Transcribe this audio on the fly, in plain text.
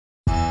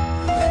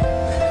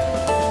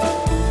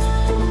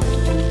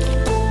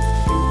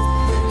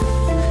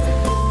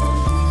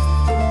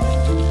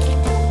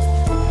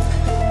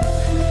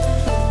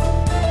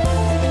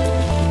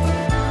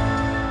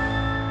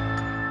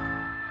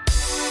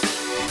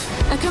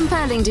A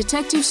compelling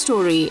detective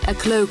story, a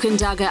cloak and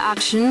dagger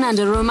action, and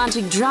a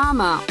romantic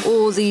drama,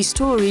 all these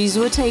stories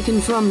were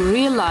taken from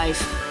real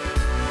life.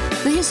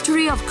 The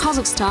history of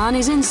Kazakhstan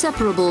is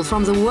inseparable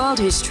from the world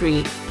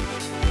history.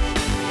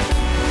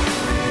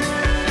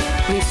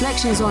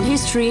 Reflections on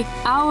history,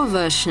 our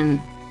version.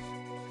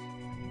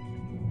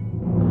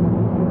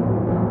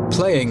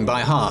 Playing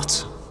by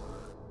heart.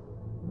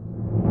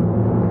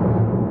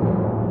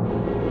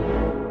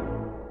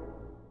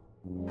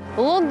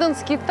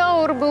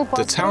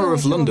 The Tower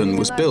of London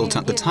was built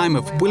at the time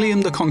of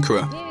William the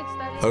Conqueror.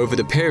 Over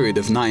the period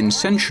of 9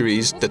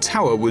 centuries, the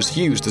tower was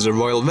used as a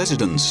royal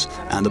residence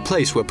and a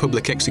place where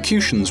public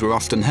executions were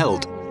often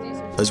held.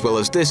 As well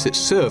as this, it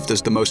served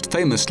as the most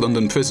famous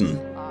London prison.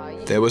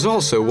 There was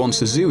also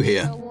once a zoo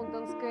here.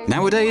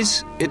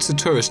 Nowadays, it's a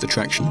tourist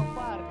attraction.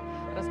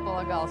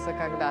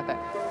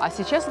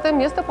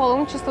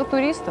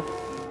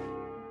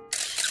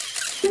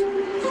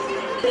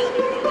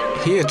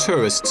 Here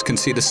tourists can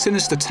see the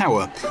sinister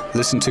tower,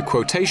 listen to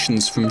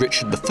quotations from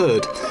Richard III,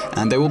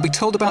 and they will be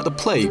told about the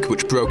plague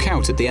which broke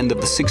out at the end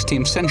of the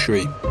 16th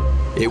century.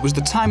 It was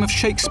the time of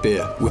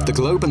Shakespeare, with the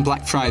Globe and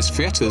Blackfriars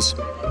theatres,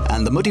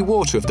 and the muddy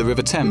water of the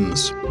River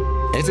Thames.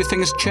 Everything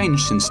has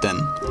changed since then.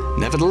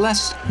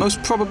 Nevertheless,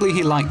 most probably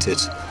he liked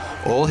it.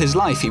 All his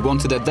life he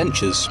wanted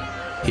adventures.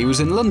 He was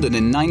in London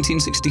in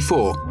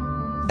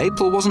 1964.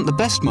 April wasn't the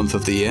best month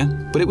of the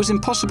year, but it was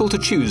impossible to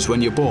choose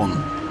when you're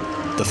born.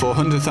 The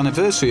 400th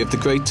anniversary of the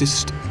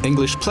greatest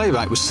English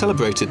playwright was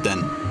celebrated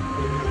then.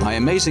 By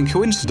amazing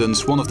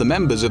coincidence, one of the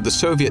members of the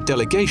Soviet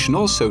delegation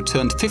also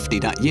turned 50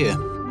 that year.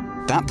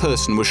 That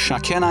person was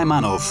Shaken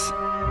Aymanov.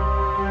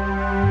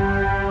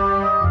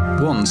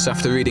 Once,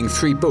 after reading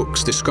 3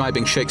 books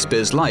describing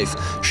Shakespeare's life,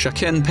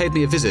 Shaken paid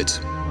me a visit.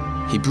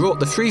 He brought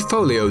the 3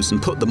 folios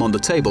and put them on the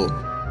table.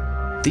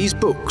 These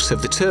books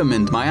have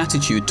determined my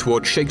attitude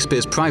towards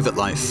Shakespeare's private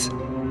life.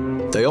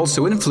 They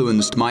also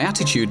influenced my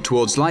attitude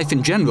towards life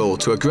in general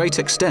to a great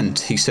extent,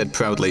 he said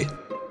proudly.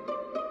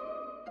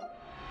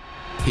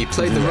 He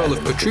played the role of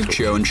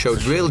Petruchio and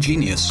showed real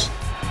genius.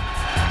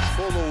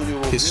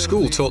 His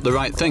school taught the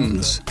right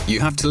things.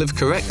 You have to live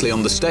correctly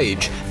on the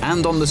stage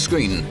and on the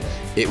screen.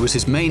 It was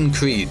his main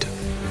creed.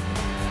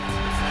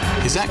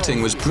 His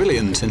acting was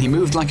brilliant and he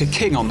moved like a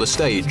king on the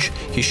stage.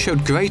 He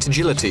showed great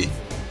agility.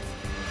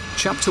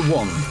 Chapter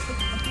 1.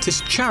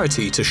 'Tis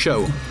charity to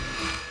show.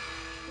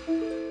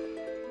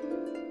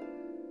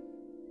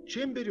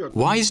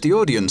 Why is the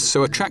audience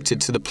so attracted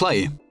to the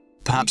play?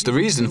 Perhaps the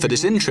reason for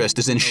this interest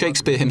is in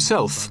Shakespeare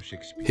himself.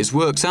 His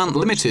works aren't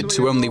limited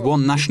to only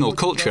one national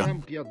culture.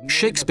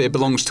 Shakespeare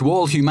belongs to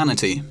all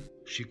humanity.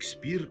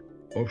 Shakespeare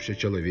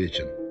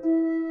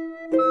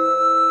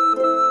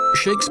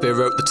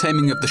wrote The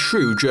Taming of the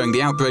Shrew during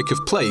the outbreak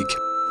of plague.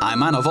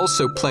 Aimanov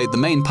also played the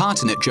main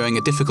part in it during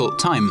a difficult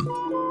time.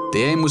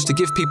 The aim was to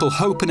give people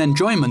hope and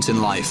enjoyment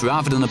in life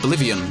rather than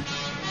oblivion.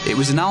 It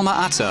was in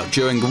Alma-Ata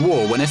during the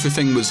war when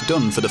everything was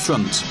done for the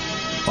front.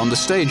 On the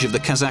stage of the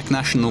Kazakh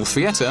National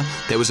Theatre,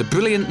 there was a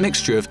brilliant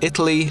mixture of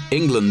Italy,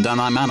 England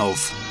and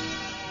Aimanov.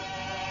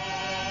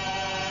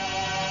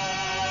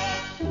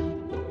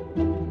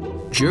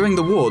 During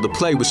the war, the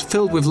play was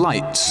filled with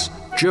lights,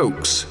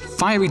 jokes,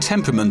 fiery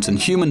temperament and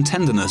human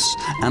tenderness,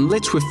 and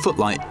lit with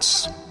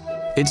footlights.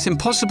 It's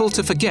impossible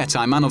to forget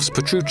Aimanov's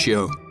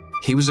Petruchio.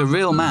 He was a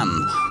real man,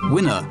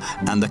 winner,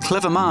 and the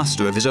clever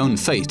master of his own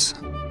fate.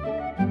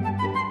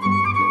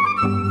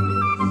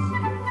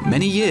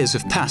 Many years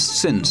have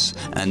passed since,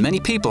 and many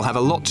people have a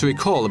lot to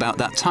recall about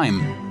that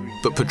time.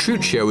 But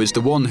Petruchio is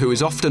the one who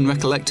is often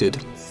recollected.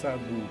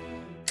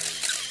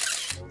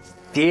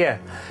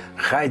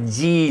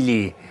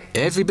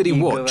 Everybody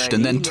watched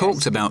and then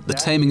talked about the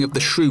Taming of the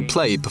Shrew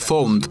play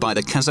performed by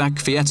the Kazakh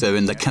theatre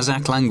in the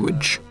Kazakh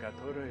language.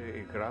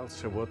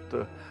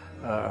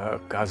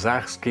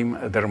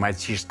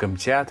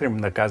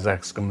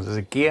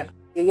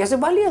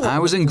 I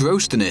was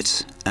engrossed in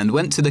it and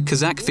went to the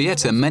Kazakh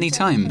theatre many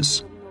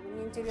times.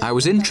 I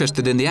was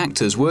interested in the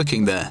actors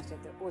working there.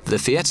 The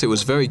theatre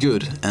was very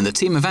good and the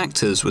team of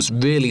actors was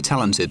really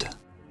talented.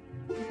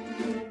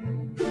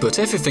 But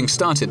everything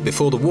started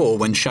before the war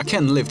when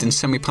Shaken lived in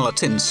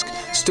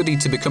Semipalatinsk, studied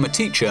to become a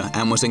teacher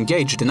and was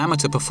engaged in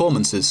amateur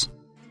performances.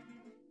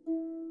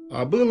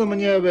 I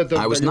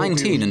was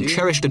 19 and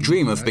cherished a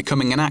dream of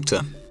becoming an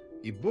actor.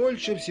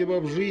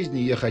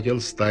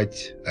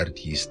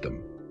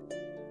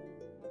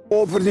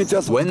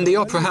 When the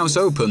opera house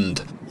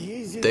opened,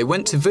 they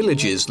went to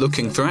villages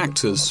looking for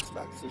actors.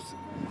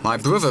 My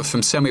brother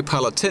from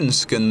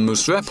Semipalatinsk and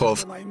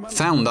Musrepov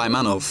found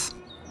Aimanov.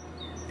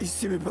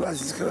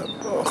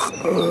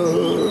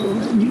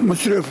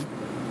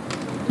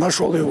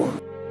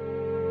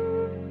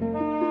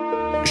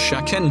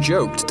 Shaken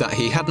joked that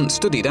he hadn't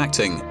studied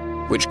acting,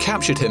 which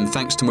captured him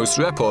thanks to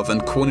Musrepov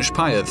and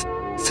Kornishpayev,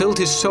 filled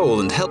his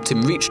soul and helped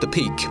him reach the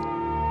peak.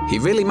 He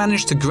really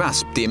managed to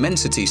grasp the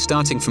immensity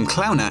starting from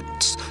clown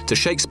acts to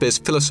Shakespeare's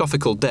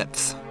philosophical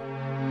depth.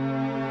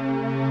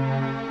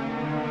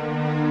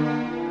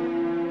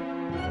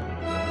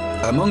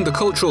 Among the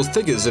cultural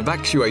figures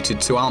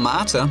evacuated to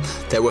Alma-Ata,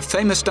 there were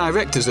famous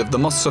directors of the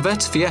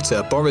Mossovet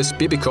theatre Boris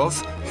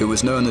Bibikov, who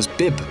was known as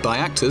Bib by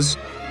actors,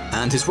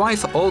 and his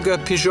wife Olga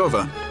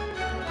Pizhova.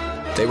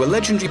 They were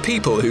legendary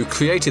people who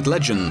created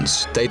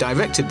legends. They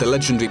directed the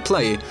legendary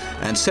play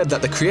and said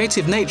that the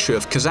creative nature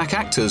of Kazakh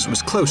actors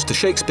was close to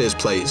Shakespeare's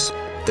plays.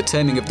 The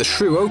Taming of the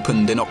Shrew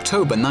opened in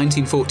October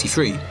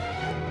 1943.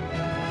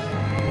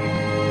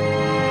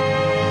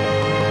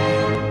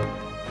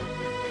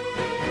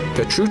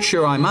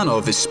 Petruccio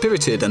Aimanov is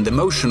spirited and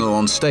emotional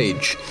on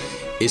stage.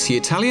 Is he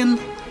Italian?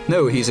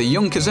 No, he's a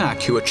young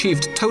Kazakh who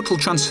achieved total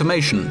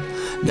transformation.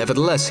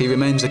 Nevertheless, he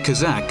remains a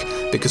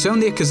Kazakh, because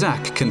only a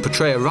Kazakh can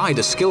portray a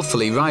rider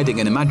skillfully riding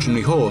an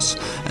imaginary horse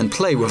and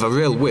play with a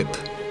real whip.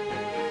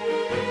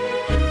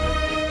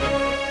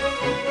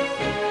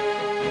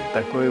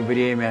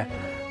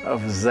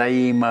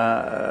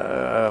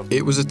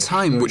 It was a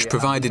time which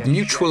provided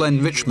mutual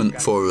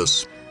enrichment for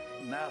us.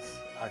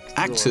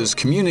 Actors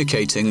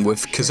communicating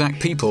with Kazakh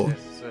people,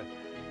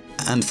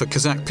 and for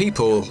Kazakh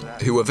people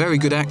who were very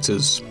good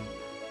actors.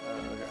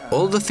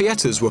 All the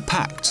theatres were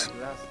packed,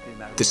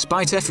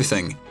 despite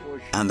everything,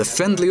 and the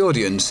friendly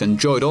audience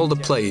enjoyed all the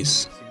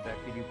plays.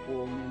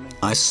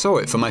 I saw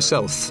it for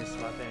myself.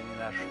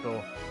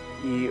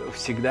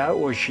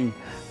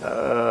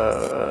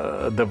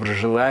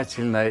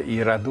 Доброжелательно и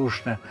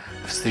радушно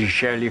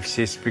встречали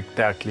все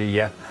спектакли.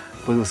 Я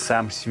был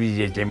сам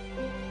свидетелем.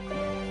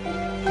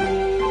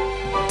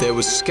 There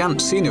was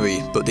scant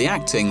scenery, but the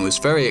acting was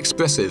very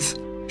expressive.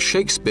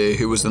 Shakespeare,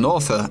 who was an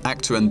author,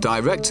 actor and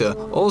director,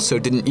 also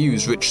didn't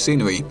use rich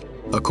scenery.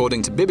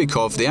 According to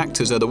Bibikov, the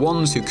actors are the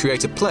ones who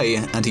create a play,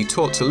 and he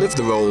taught to live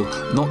the role,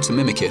 not to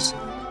mimic it.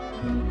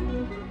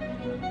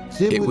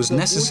 It was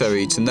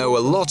necessary to know a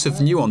lot of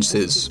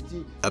nuances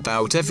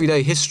about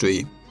everyday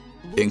history,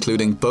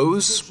 including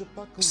bows,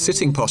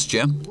 sitting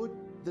posture,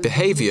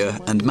 behavior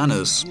and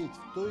manners.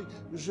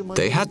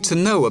 They had to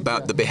know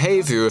about the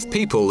behavior of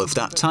people of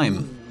that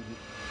time.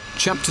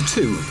 Chapter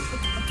 2.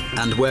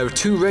 And where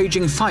two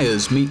raging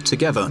fires meet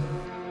together.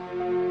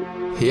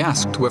 He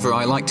asked whether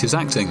I liked his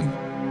acting.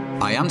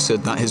 I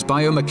answered that his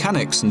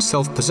biomechanics and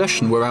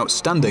self-possession were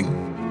outstanding.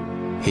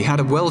 He had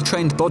a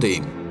well-trained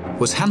body,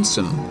 was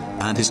handsome,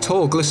 and his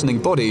tall glistening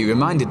body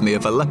reminded me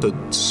of a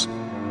leopard's.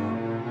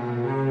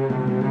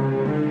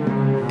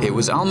 It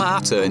was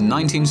Alma-Ata in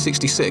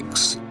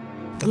 1966.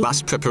 The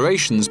last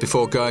preparations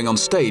before going on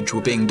stage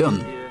were being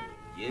done.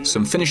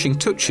 Some finishing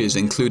touches,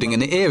 including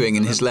an earring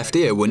in his left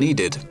ear, were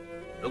needed.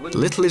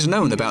 Little is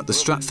known about the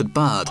Stratford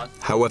Bard.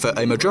 However,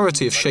 a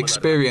majority of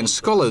Shakespearean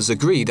scholars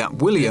agree that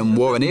William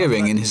wore an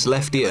earring in his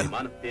left ear.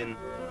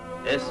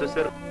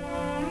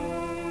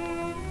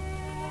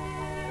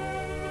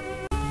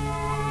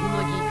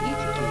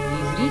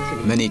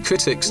 Many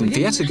critics and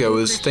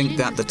theatregoers think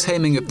that The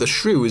Taming of the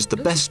Shrew is the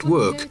best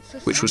work,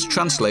 which was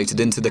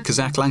translated into the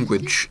Kazakh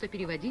language.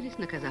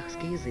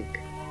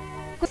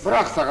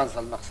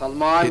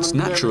 It's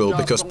natural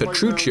because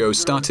Petruccio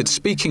started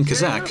speaking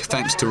Kazakh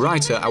thanks to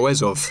writer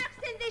Awezov.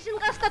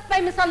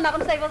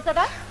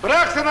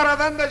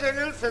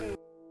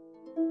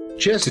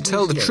 To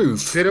tell the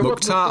truth,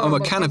 Mukhtar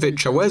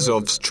Omakanovich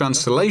Awezov's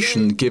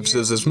translation gives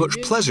us as much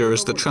pleasure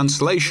as the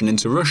translation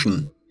into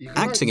Russian.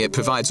 Acting it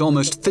provides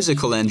almost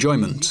physical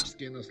enjoyment.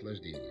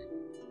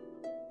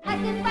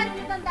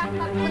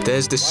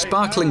 There's this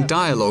sparkling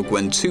dialogue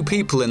when two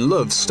people in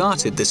love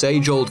started this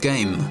age-old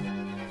game.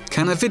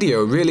 Can a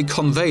video really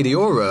convey the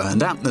aura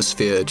and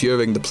atmosphere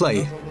during the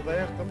play?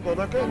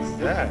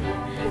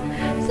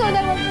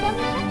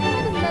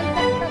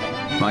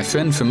 My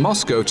friend from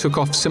Moscow took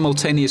off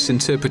simultaneous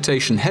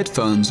interpretation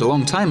headphones a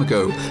long time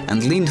ago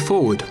and leaned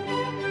forward.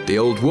 The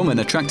old woman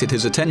attracted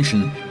his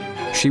attention.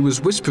 She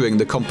was whispering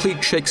the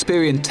complete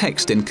Shakespearean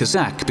text in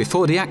Kazakh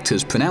before the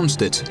actors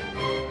pronounced it.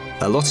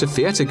 A lot of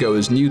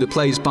theatregoers knew the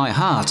plays by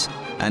heart,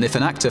 and if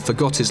an actor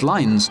forgot his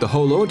lines, the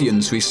whole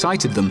audience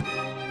recited them,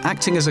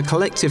 acting as a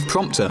collective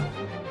prompter.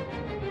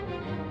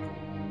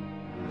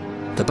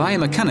 The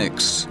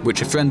biomechanics,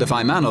 which a friend of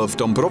Aimanov,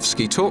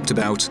 Dombrovsky, talked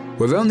about,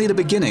 were only the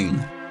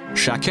beginning.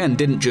 Shaken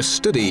didn't just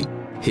study,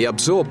 he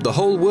absorbed the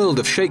whole world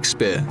of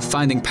Shakespeare,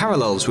 finding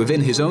parallels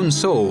within his own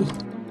soul.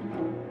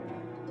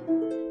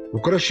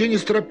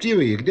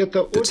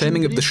 The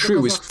Taming of the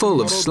Shrew is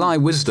full of sly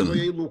wisdom,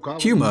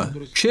 humour,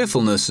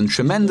 cheerfulness and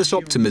tremendous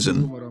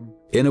optimism,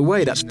 in a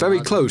way that's very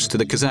close to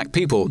the Kazakh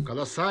people.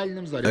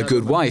 A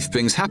good wife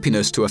brings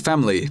happiness to a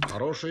family.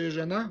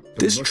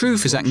 This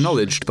truth is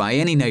acknowledged by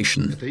any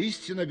nation.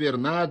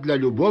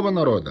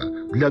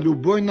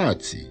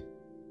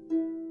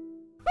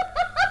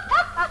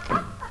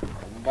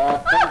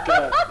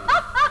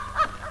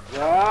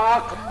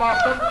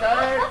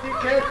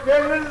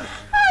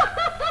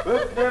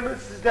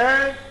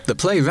 The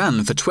play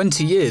ran for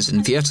 20 years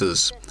in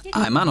theatres.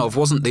 Aimanov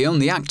wasn't the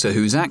only actor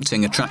whose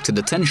acting attracted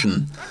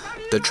attention.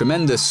 The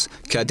tremendous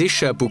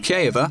Kadisha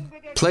Bukeyeva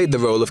played the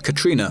role of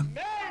Katrina.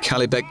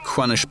 Kalibek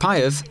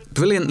Kwanishpayev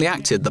brilliantly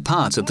acted the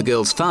part of the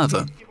girl's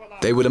father.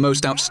 They were the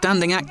most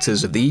outstanding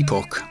actors of the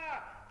epoch.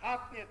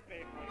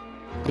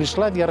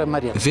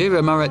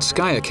 Vera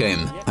Maretskaya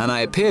came, and I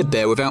appeared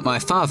there without my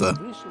father,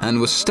 and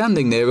was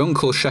standing near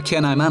Uncle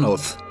Shaken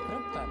Aymanov.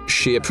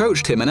 She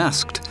approached him and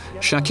asked,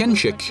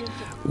 "Shakenchik,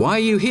 why are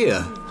you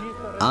here?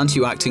 Aren't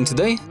you acting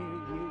today?"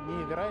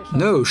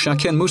 "No,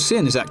 Shaken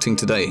Musin is acting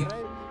today."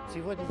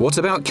 "What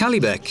about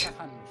Kalibek?"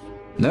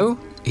 "No,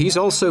 he's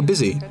also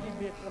busy."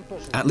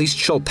 "At least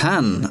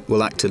Chopin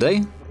will act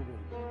today."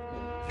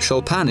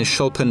 "Chopin is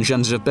Chopin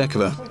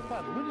Janzabekova."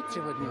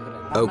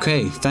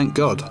 "Okay, thank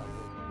God."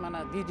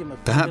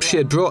 Perhaps she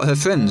had brought her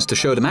friends to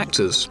show them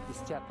actors.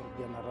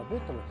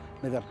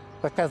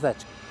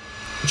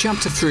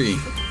 Chapter 3.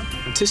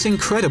 'Tis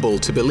incredible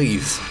to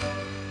believe.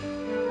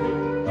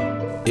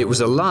 It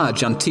was a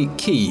large antique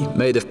key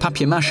made of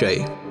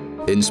papier-mâché.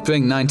 In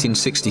spring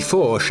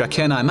 1964,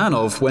 Shaken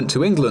Aymanov went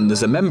to England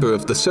as a member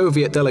of the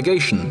Soviet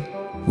delegation.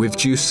 With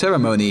due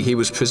ceremony, he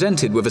was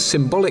presented with a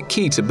symbolic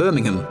key to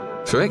Birmingham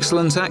for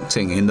excellent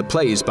acting in the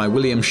plays by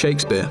William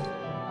Shakespeare.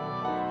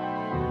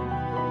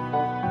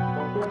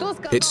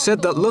 It's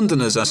said that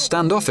Londoners are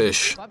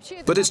standoffish,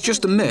 but it's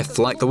just a myth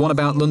like the one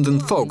about London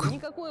fog.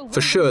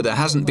 For sure, there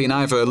hasn't been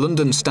either a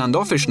London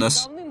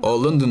standoffishness or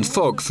London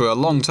fog for a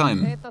long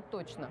time.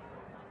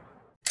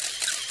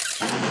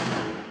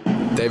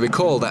 They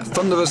recall that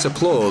thunderous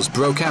applause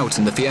broke out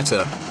in the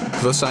theatre.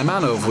 Thus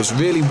Aimanov was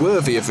really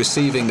worthy of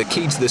receiving the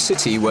key to the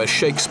city where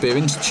Shakespeare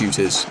Institute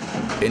is.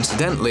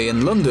 Incidentally,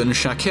 in London,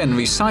 Shaken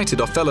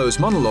recited Othello's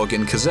monologue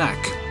in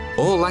Kazakh.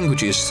 All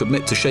languages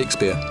submit to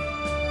Shakespeare.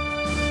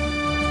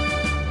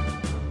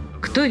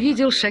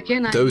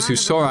 Those who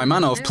saw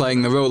Aimanov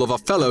playing the role of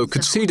Othello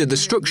could see the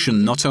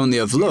destruction not only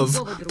of love,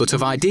 but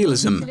of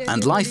idealism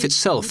and life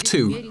itself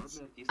too.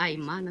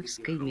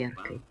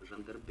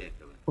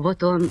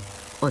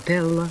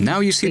 Now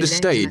you see the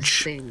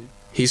stage.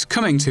 He's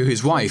coming to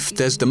his wife,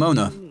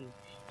 Desdemona.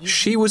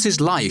 She was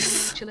his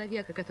life,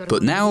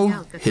 but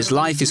now his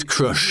life is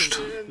crushed.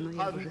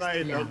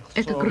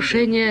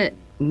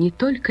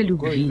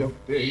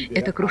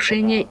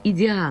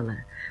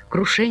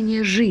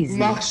 Крушение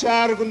жизни.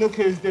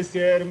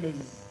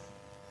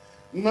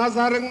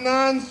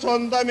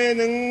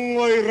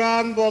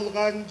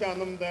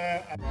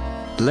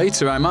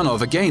 Later,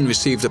 Aimanov again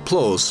received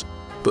applause,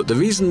 but the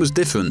reason was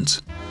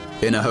different.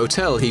 In a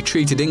hotel, he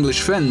treated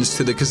English friends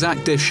to the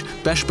Kazakh dish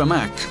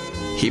beshbamak.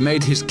 He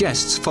made his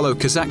guests follow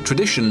Kazakh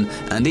tradition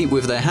and eat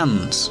with their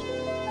hands.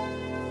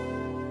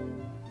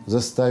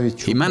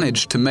 He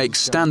managed to make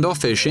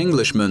standoffish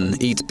Englishmen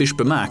eat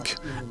beshbamak,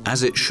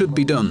 as it should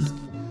be done.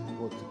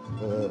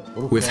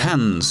 With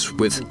hands,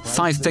 with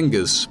 5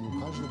 fingers.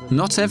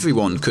 Not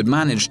everyone could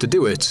manage to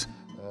do it,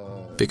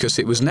 because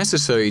it was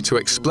necessary to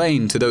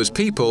explain to those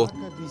people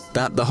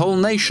that the whole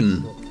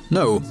nation,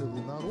 no,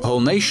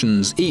 whole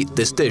nations eat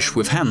this dish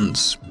with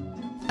hands,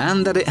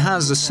 and that it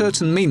has a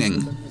certain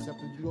meaning.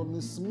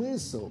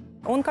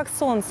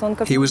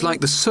 He was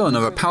like the sun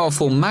or a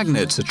powerful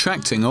magnet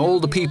attracting all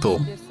the people.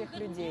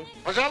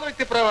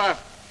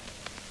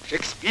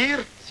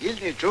 Shakespeare,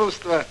 сильные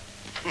чувства.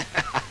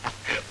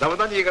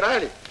 Давно не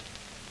играли.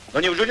 Но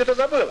неужели ты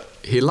забыла?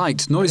 He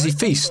liked noisy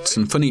feasts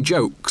and funny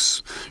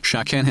jokes.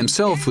 Shaken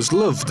himself was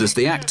loved as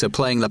the actor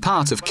playing the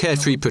part of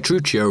carefree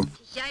Petruchio,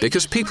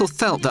 because people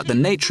felt that the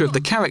nature of the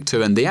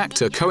character and the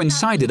actor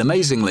coincided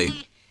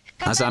amazingly.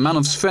 As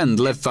Aimanov's friend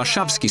Lev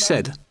Varshavsky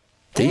said,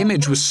 the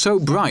image was so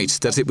bright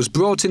that it was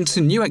brought into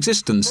new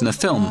existence in a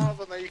film.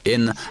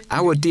 In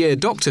Our Dear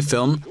Doctor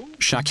film,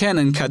 Shaken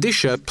and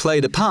Kadisha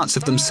played the parts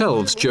of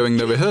themselves during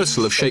the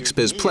rehearsal of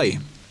Shakespeare's play.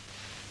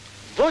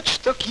 Вот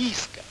что,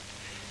 киска,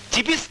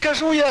 тебе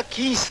скажу я,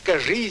 киска,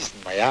 жизнь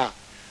моя,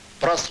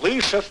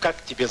 прослышав,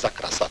 как тебе за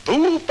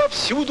красоту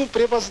повсюду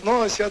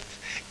превозносят,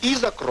 и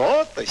за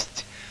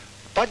кротость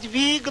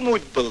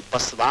подвигнуть был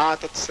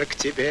посвататься к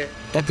тебе.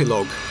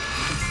 Epilogue.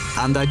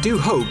 And I do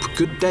hope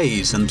good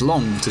days and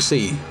long to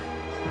see.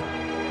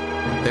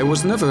 There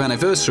was another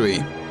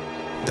anniversary,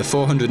 the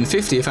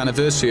 450th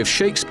anniversary of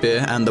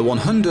Shakespeare and the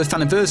 100th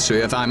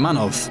anniversary of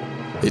Aimanov.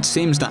 It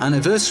seems that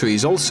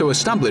anniversaries also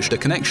established a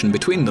connection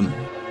between them.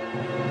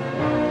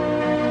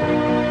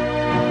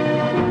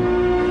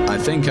 I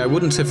think I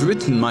wouldn't have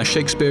written my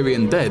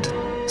Shakespearean bed,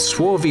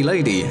 Swarthy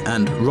Lady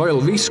and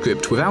Royal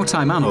Rescript without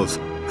Aimanov,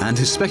 and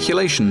his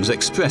speculations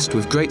expressed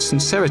with great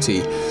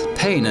sincerity,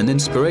 pain and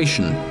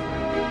inspiration.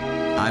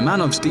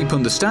 Aimanov's deep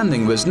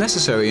understanding was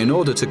necessary in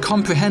order to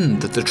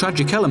comprehend the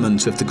tragic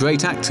elements of the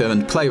great actor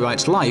and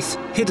playwright's life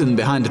hidden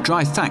behind the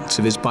dry facts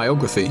of his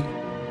biography.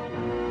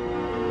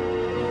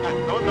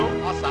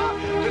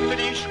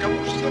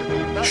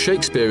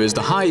 Shakespeare is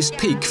the highest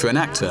peak for an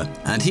actor,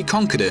 and he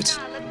conquered it.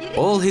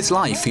 All his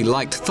life he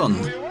liked fun,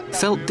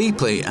 felt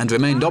deeply and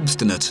remained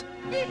obstinate.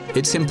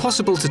 It's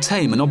impossible to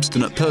tame an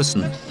obstinate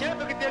person.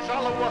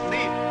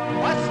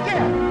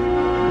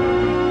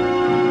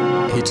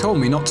 He told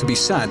me not to be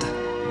sad.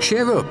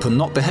 Cheer up and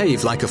not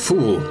behave like a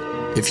fool.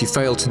 If you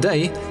fail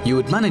today, you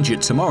would manage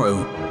it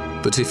tomorrow.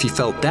 But if you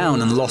felt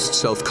down and lost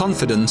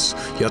self-confidence,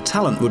 your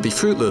talent would be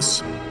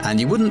fruitless, and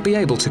you wouldn't be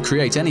able to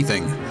create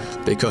anything,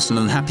 because an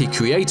unhappy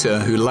creator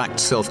who lacked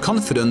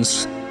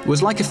self-confidence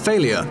was like a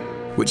failure,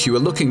 which you are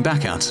looking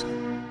back at.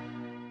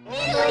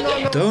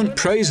 Don't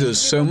praise us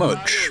so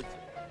much.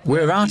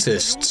 We're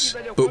artists,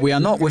 but we are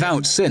not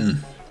without sin.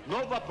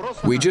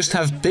 We just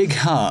have big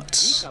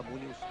hearts.